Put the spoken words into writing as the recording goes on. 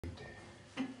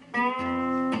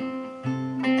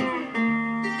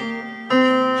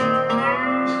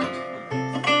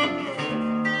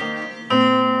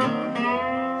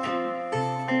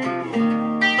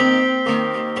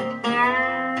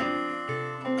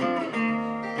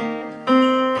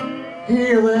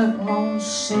Hear that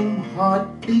lonesome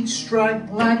heartbeat strike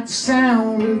like the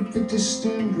sound of a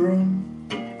distant drum.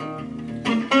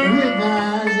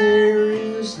 Midnight air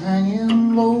is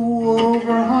hanging low over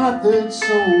a heart that's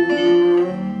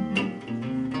overrun.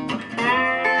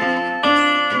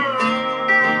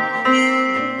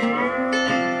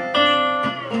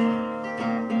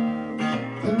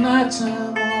 The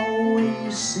nighttime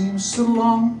always seems so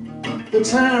long, the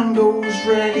time goes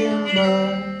dragging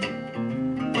by.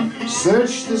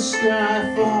 Search the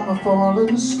sky for my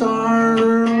fallen star,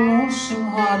 lonesome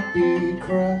heartbeat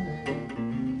cry.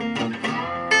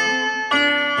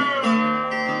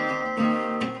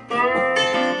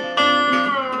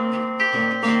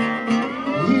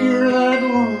 Hear that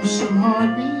lonesome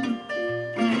heartbeat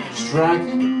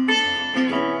striking.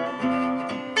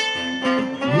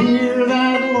 Hear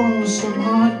that lonesome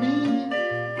heartbeat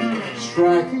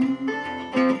striking,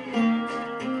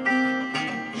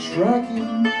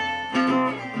 striking.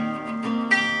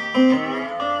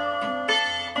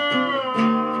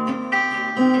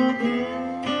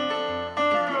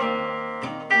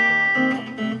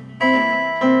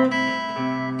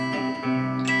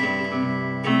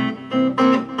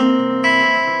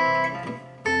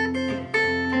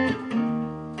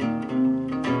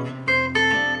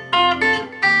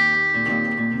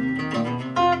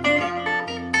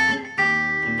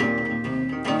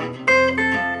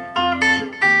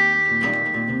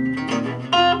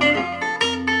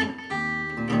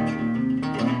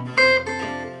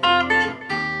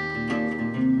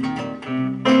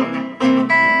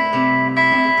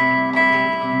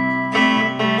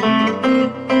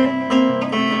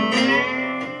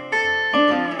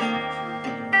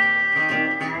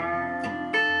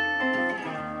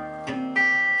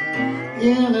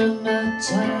 In a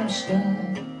nighttime sky,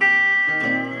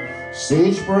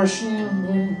 sagebrush in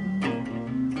bloom,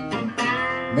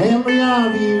 memory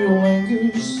of you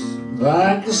lingers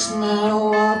like the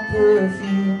smell of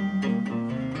perfume.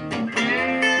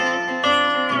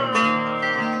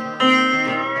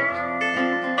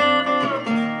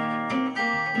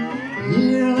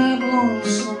 Hear that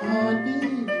lonesome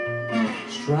heartbeat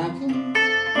striking.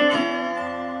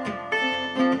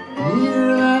 Hear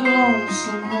that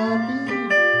lonesome heartbeat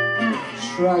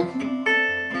striking.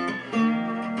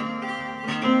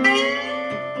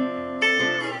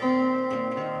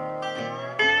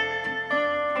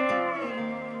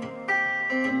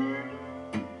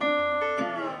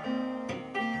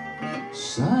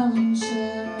 Silence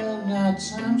in the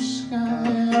nighttime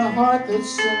sky, a heart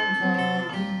that's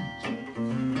incomplete.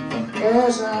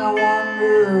 As I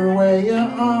wonder where you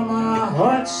are, my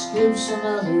heart skips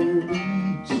another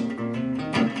beat.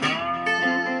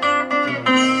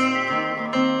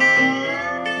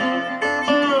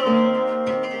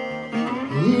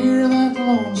 Hear that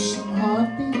lonesome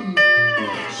heartbeat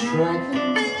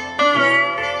striking.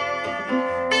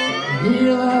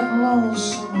 Hear that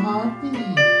lonesome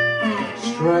heartbeat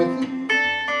striking,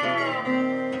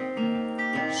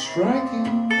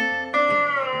 striking,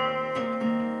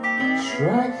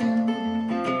 striking.